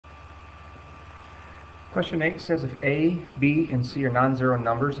Question 8 says if A, B, and C are non-zero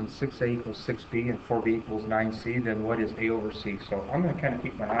numbers and 6A equals 6B and 4B equals 9C, then what is A over C? So I'm going to kind of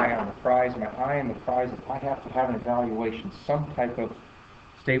keep my eye on the prize. My eye on the prize is I have to have an evaluation, some type of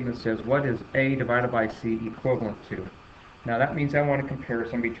statement that says what is A divided by C equivalent to. Now that means I want a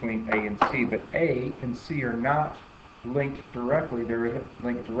comparison between A and C, but A and C are not linked directly. They're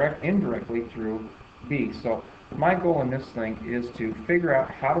linked indirectly through B. So my goal in this thing is to figure out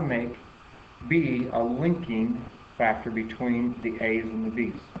how to make B a linking factor between the A's and the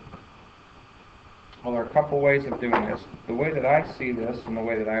B's. Well, there are a couple ways of doing this. The way that I see this and the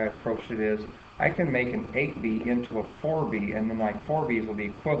way that I approach it is I can make an 8B into a 4B, and then my 4B's will be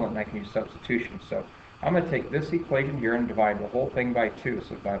equivalent, and I can use substitution. So I'm going to take this equation here and divide the whole thing by 2.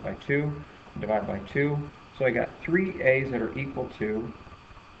 So divide by 2, divide by 2. So I got 3 A's that are equal to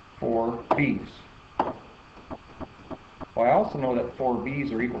 4 B's. Well, I also know that 4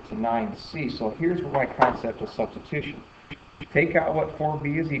 B's are equal to 9C, so here's my concept of substitution. Take out what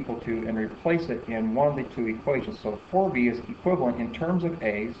 4B is equal to and replace it in one of the two equations. So 4B is equivalent in terms of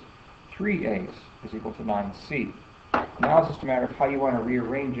A's, 3A's is equal to 9C. Now it's just a matter of how you want to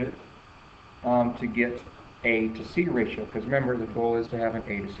rearrange it to get A to C ratio, because remember the goal is to have an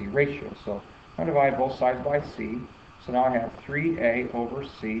A to C ratio. So I'm going to divide both sides by C, so now I have 3A over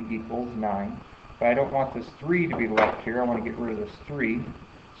C equals 9. But I don't want this 3 to be left here. I want to get rid of this 3.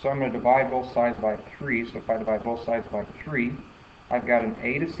 So I'm going to divide both sides by 3. So if I divide both sides by 3, I've got an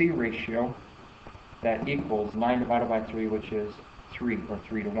A to C ratio that equals 9 divided by 3, which is 3, or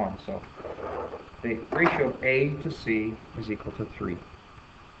 3 to 1. So the ratio of A to C is equal to 3.